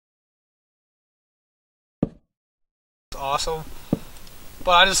awesome.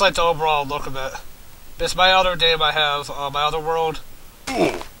 But I just like the overall look of it. It's my other game I have, my other world.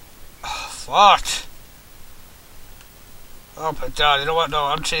 Fuck. Oh my god, you know what? No,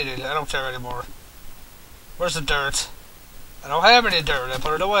 I'm cheating. I don't care anymore. Where's the dirt? I don't have any dirt. I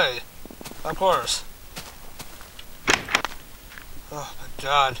put it away. Of course. Oh my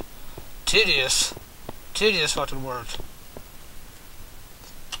god. Tedious. Tedious fucking work.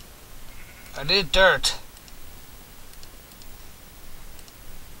 I need dirt.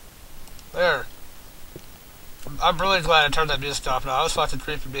 There. I'm really glad I turned that music off now. I was fucking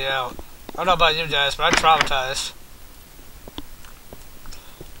creeping me out. I don't know about you guys, but I'm traumatized.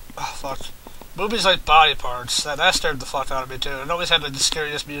 Oh, fuck. Movies like Body Parts. That scared the fuck out of me, too. It always had like the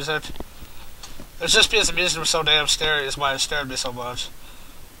scariest music. It's just because the music was so damn scary is why it scared me so much.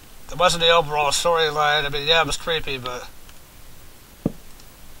 It wasn't the overall storyline. I mean, yeah, it was creepy, but...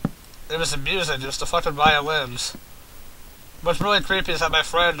 it was the music. It was the fucking violins. What's really creepy is that my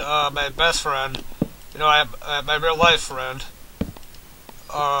friend, my best friend, you know, my real life friend,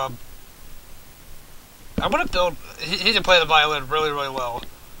 I'm gonna build, he can play the violin really, really well.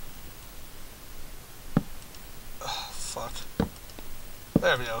 Oh, fuck.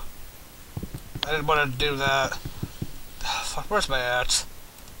 There we go. I didn't want to do that. Oh, fuck, where's my axe?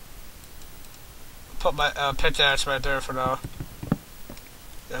 Put my pickaxe right there for now.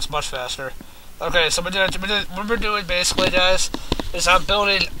 Yeah, it's much faster. Okay, so what we're doing basically, guys, is I'm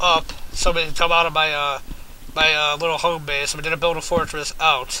building up so we can come out of my my little home base. I'm gonna build a fortress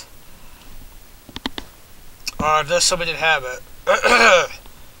out, just so we can have it.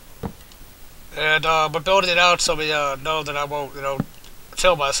 And we're building it out so we know that I won't, you know,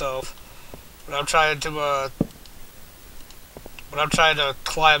 kill myself when I'm trying to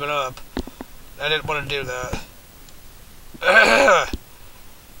climb it up. I didn't want to do that.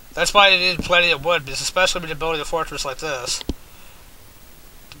 That's why you need plenty of wood, because especially when you're building a fortress like this,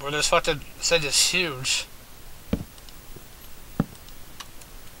 where this fucking thing is huge.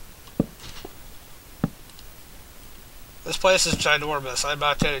 This place is ginormous, I'm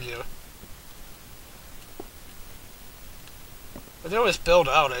not kidding you. But they always build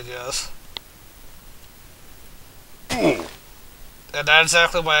out, I guess. And that's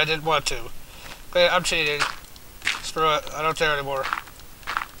exactly why I didn't want to. Okay, I'm cheating. Screw it, I don't care anymore.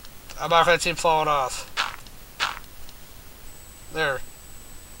 I'm not gonna keep falling off. There.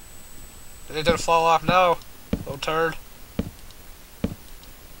 Is it gonna fall off now? Little turd.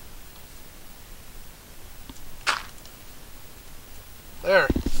 There.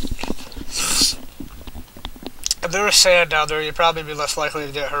 If there was sand down there, you'd probably be less likely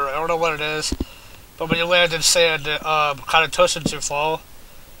to get hurt. I don't know what it is, but when you land in sand, it kind of cushions your fall.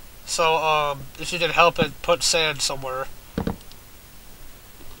 So, if you can help it, put sand somewhere.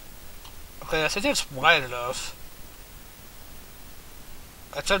 Okay, I think it's wide enough.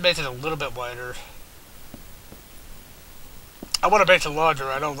 I should make it a little bit wider. I want to make it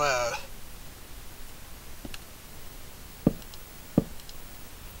larger, I know that.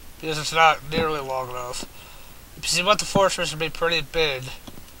 Because it's not nearly long enough. Because you want the fortress to be pretty big,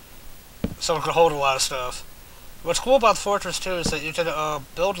 so it can hold a lot of stuff. What's cool about the fortress, too, is that you can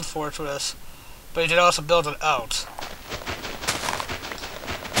build the fortress, but you can also build it out.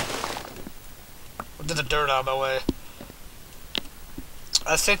 Get the dirt out of my way.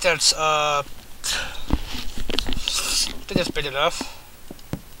 I think that's, I think it's big enough.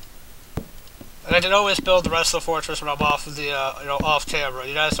 And I can always build the rest of the fortress when I'm off of the, you know, off camera.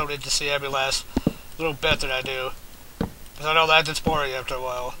 You guys don't need to see every last little bit that I do. Because I know that gets boring after a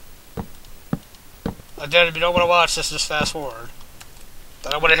while. Again, if you don't want to watch this, just fast forward.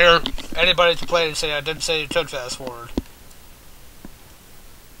 I don't want to hear anybody complain and say I didn't say you could fast forward.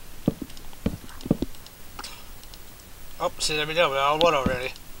 Oh, see, there we go, we're all one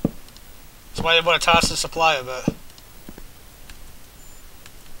already. That's why you want to toss the supply of it.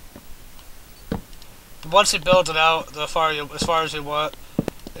 But once you build it out, as far as you want,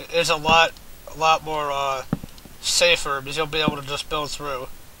 it's a lot more safer, because you'll be able to just build through.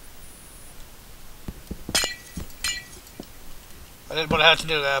 I didn't want to have to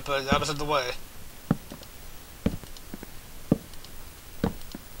do that, but that was in the way.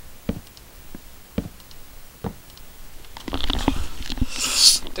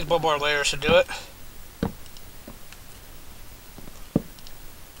 I think one more layer should do it.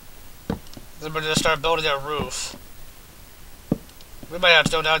 Then we're going to start building our roof. We might have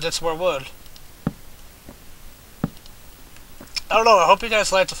to go down and get some more wood. I don't know, I hope you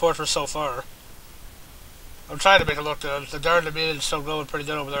guys like the fortress so far. I'm trying to make it look good. The garden to me is still going pretty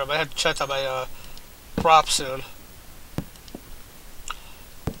good over there. I might have to check on my crops soon.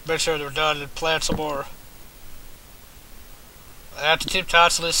 Make sure they're done and plant some more. I have to keep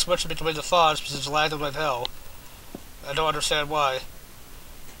constantly switching between the fonts because it's lagging like hell. I don't understand why.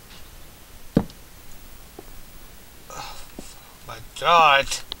 Oh my god.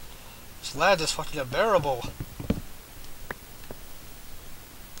 This lag is fucking unbearable.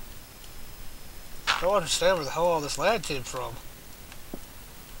 I don't understand where the hell all this lag came from.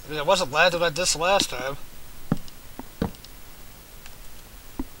 I mean, it wasn't lagging like this last time.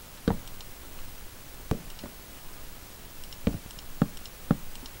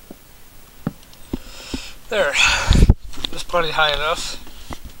 There. It's plenty high enough.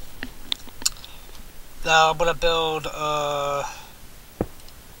 Now I'm gonna build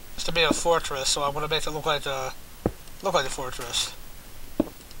it's to be a fortress, so I'm gonna make it look like a fortress.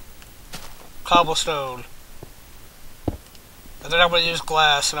 Cobblestone. And then I'm gonna use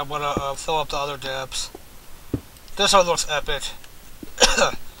glass and I'm gonna fill up the other gaps. This one looks epic.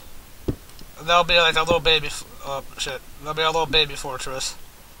 And that'll be like a little baby that'll be a little baby fortress.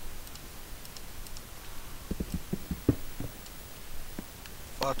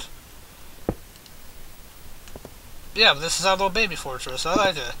 Fuck. Yeah, but this is our little baby fortress. I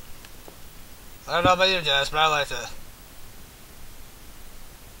like it. I don't know about you guys, but I like it.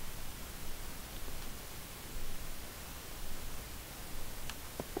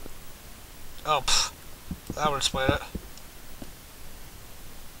 Oh, pfft. That would explain it.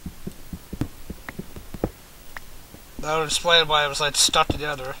 That would explain why it was like stuck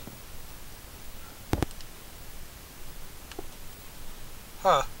together.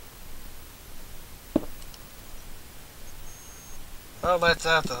 Huh. I don't like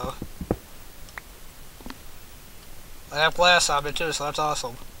that though. I have glass on me too, so that's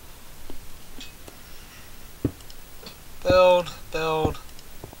awesome. Build.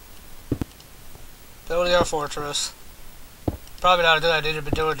 Building our fortress. Probably not a good idea to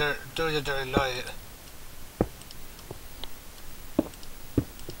be doing it during night.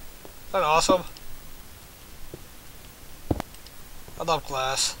 Isn't that awesome? I love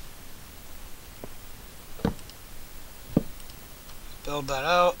glass. Build that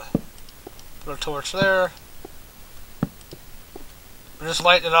out. Put a torch there. We're just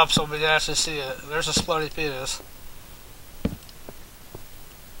lighting it up so we can actually see it. There's a splody penis.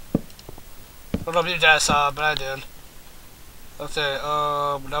 I don't know if you guys saw it, but I did. Okay,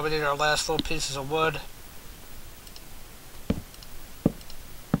 now we need our last little pieces of wood.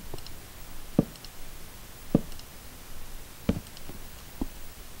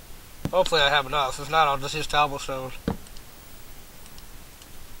 Hopefully I have enough. If not, I'll just use cobblestone.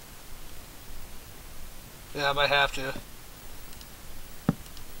 Yeah, I might have to.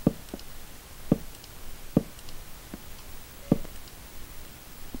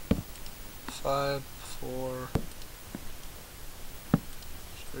 Five, 4,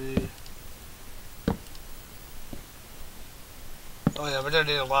 3. Oh yeah, we're gonna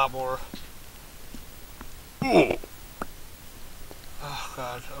need a lot more. Oh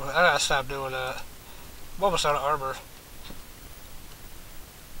god, I gotta stop doing that. I'm almost out of armor.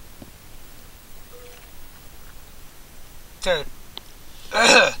 Okay.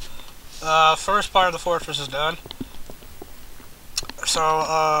 First part of the fortress is done.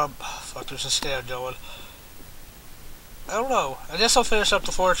 So, fuck, there's a stand going. I don't know. I guess I'll finish up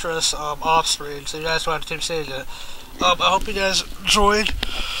the fortress, off screen, so you guys don't have to keep seeing it. I hope you guys enjoyed.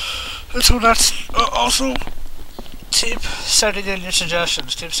 Until next, also, keep sending in your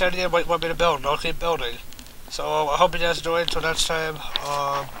suggestions. Keep sending in what you want me to build, and I'll keep building. So, I hope you guys enjoyed. Until next time,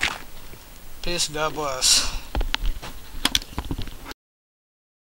 peace and God bless.